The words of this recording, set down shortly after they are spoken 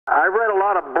I read a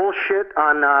lot of bullshit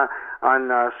on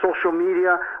social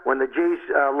media when the Jays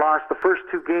lost the first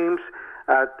two games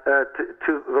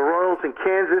to the Royals in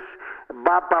Kansas.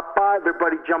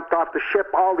 Everybody jumped off the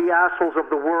ship. All the assholes of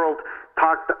the world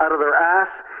talked out of their ass.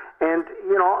 And,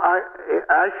 you know,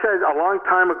 I said a long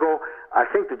time ago, I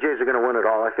think the Jays are going to win it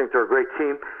all. I think they're a great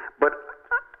team. But,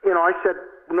 you know, I said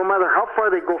no matter how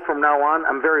far they go from now on,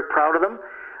 I'm very proud of them.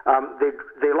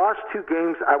 They lost two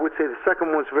games. I would say the second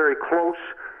one was very close.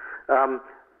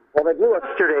 Well, they blew it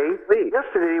yesterday.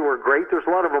 Yesterday were great. There's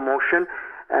a lot of emotion.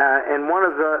 And one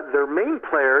of their main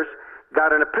players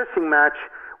got in a pissing match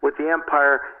with the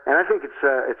umpire, and I think it's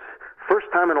first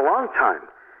time in a long time,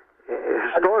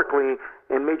 historically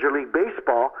in Major League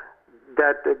Baseball,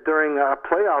 that during a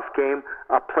playoff game,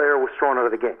 a player was thrown out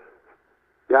of the game.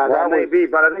 Yeah, well, that may be,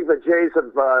 but I think the Jays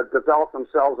have developed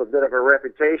themselves a bit of a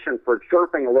reputation for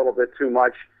chirping a little bit too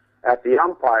much at the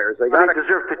umpires. They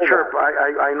deserve to chirp.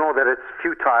 I know that it's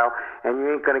futile, and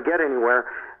you ain't going to get anywhere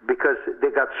because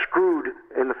they got screwed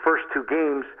in the first two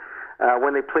games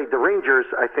when they played the Rangers.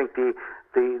 I think the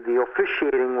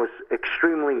officiating was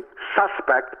extremely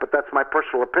suspect, but that's my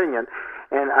personal opinion.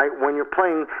 And when you're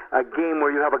playing a game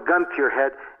where you have a gun to your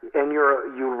head and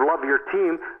you love your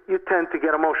team, you tend to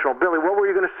get emotional. Billy, what were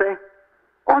you going to say?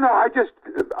 Oh no,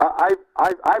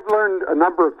 I've learned a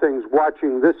number of things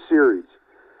watching this series,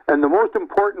 and the most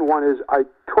important one is I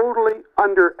totally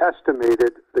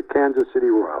underestimated the Kansas City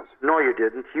Royals. No, you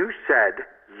didn't. You said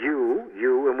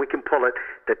and we can pull it,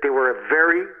 that they were a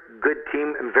very good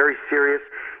team and very serious,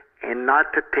 and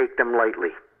not to take them lightly.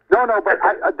 No, but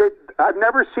I've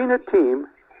never seen a team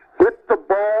hit the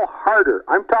ball harder.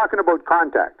 I'm talking about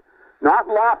contact, not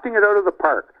lofting it out of the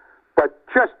park, but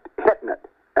just hitting it.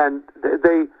 And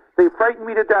they frighten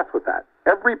me to death with that.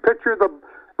 Every pitcher the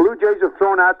Blue Jays have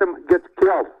thrown at them gets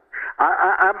killed.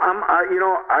 I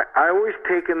always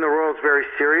taken the Royals very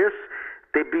serious.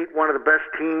 They beat one of the best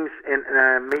teams in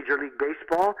Major League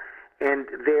Baseball, and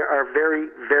they are very,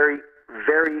 very,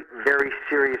 very, very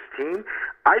serious team.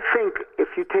 I think if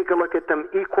you take a look at them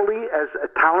equally as a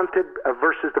talented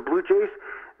versus the Blue Jays,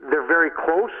 they're very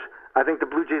close. I think the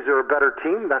Blue Jays are a better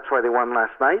team. That's why they won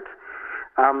last night.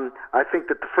 I think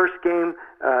that the first game,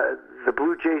 the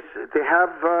Blue Jays, they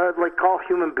have, like all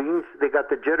human beings, they got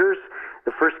the jitters.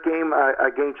 The first game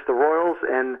against the Royals,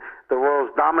 and the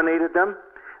Royals dominated them.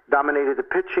 Dominated the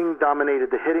pitching,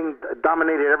 dominated the hitting,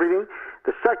 dominated everything.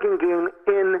 The second game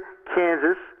in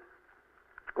Kansas,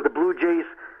 the Blue Jays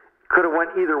could have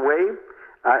went either way.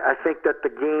 I think that the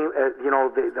game,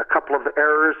 a couple of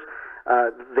errors,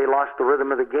 they lost the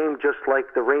rhythm of the game, just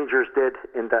like the Rangers did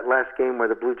in that last game where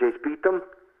the Blue Jays beat them.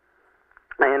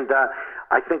 And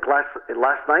I think last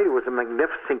night it was a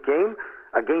magnificent game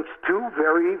against two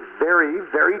very, very,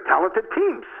 very talented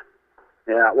teams.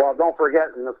 Yeah, well, don't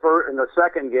forget, in the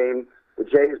second game, the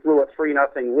Jays blew a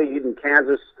 3-0 lead in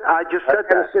Kansas. I just said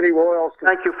Kansas City Royals.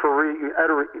 Thank you for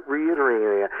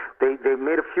reiterating it. They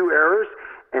made a few errors,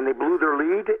 and they blew their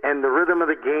lead, and the rhythm of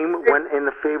the game went in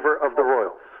the favor of the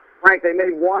Royals. Frank, they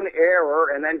made one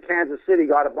error, and then Kansas City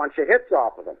got a bunch of hits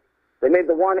off of them. They made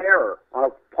the one error on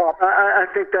a pop. I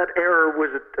think that error was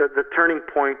the turning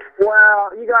point. Well,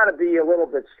 you got to be a little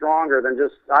bit stronger than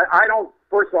just.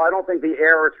 First of all, I don't think the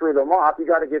error threw them off. You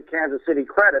got to give Kansas City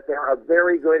credit. They're a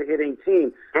very good hitting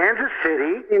team. Kansas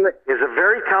City is a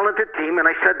very talented team, and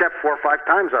I said that 4 or 5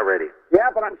 times already.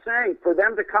 Yeah, but I'm saying for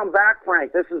them to come back,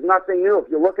 Frank, this is nothing new. If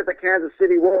you look at the Kansas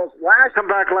City Royals come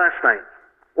back last night.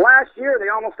 Last year, they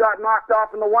almost got knocked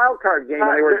off in the wild card game.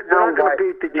 They were down by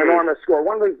an enormous score.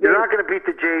 They're not going to beat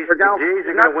the Jays. The Jays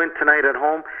are going to win tonight at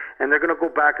home, and they're going to go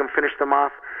back and finish them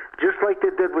off, just like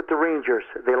they did with the Rangers.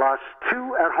 They lost 2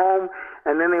 at home,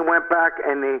 and then they went back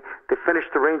and they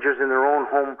finished the Rangers in their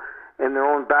own home, in their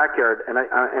own backyard,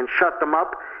 and shut them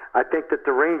up. I think that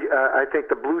I think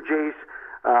the Blue Jays.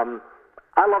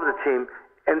 I love the team,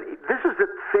 and this is the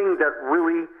thing that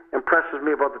really impresses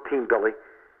me about the team, Billy.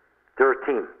 They're a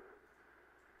team.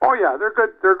 Oh yeah, they're good.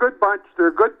 They're a good bunch. They're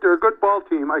a good ball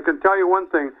team. I can tell you one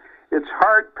thing: it's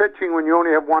hard pitching when you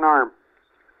only have one arm.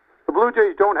 The Blue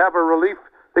Jays don't have a relief.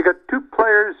 They got 2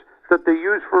 players that they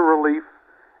use for relief,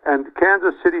 and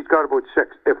Kansas City's got about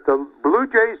 6. If the Blue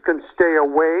Jays can stay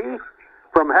away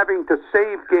from having to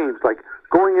save games, like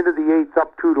going into the 8th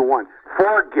up 2-1,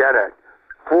 forget it.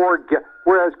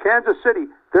 Whereas Kansas City,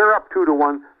 they're up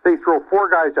 2-1. They throw 4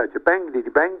 guys at you. Bang, diddy,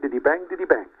 bang, diddy, bang, diddy,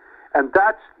 bang. And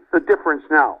that's the difference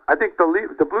now. I think the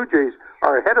Blue Jays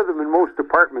are ahead of them in most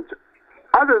departments,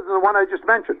 other than the one I just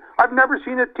mentioned. I've never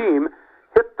seen a team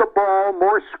hit the ball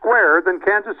more square than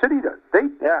Kansas City does. They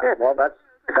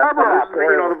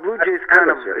The Blue Jays kind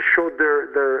of showed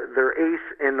their ace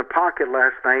in the pocket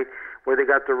last night, where they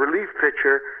got the relief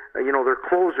pitcher, their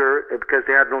closer, because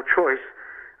they had no choice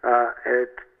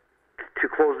to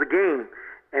close the game,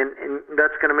 and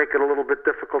that's going to make it a little bit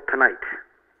difficult tonight.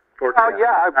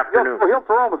 Afternoon. He'll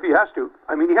throw him if he has to.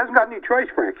 I mean, he hasn't got any choice,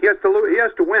 Frank. He has to lose. He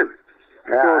has to win.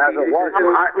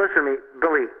 Listen to me,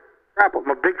 Billy. I'm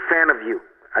a big fan of you.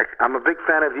 I'm a big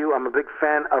fan of you. I'm a big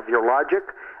fan of your logic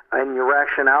and your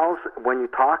rationales when you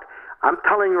talk. I'm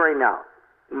telling you right now,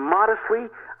 modestly,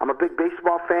 I'm a big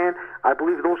baseball fan. I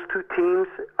believe those two teams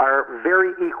are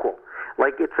very equal.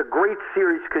 Like, it's a great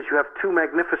series because you have two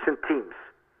magnificent teams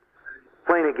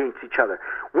playing against each other.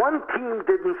 One team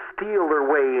didn't steal their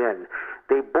way in.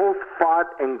 They both fought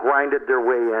and grinded their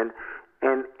way in.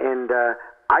 And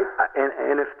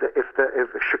if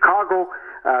Chicago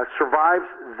survives,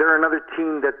 they're another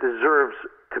team that deserves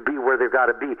to be where they've got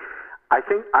to be.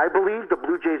 I believe the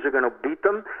Blue Jays are going to beat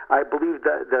them. I believe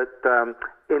that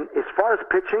as far as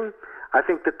pitching, I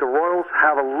think that the Royals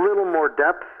have a little more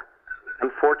depth,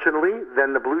 unfortunately,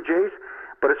 than the Blue Jays.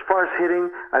 But as far as hitting,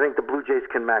 I think the Blue Jays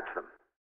can match them.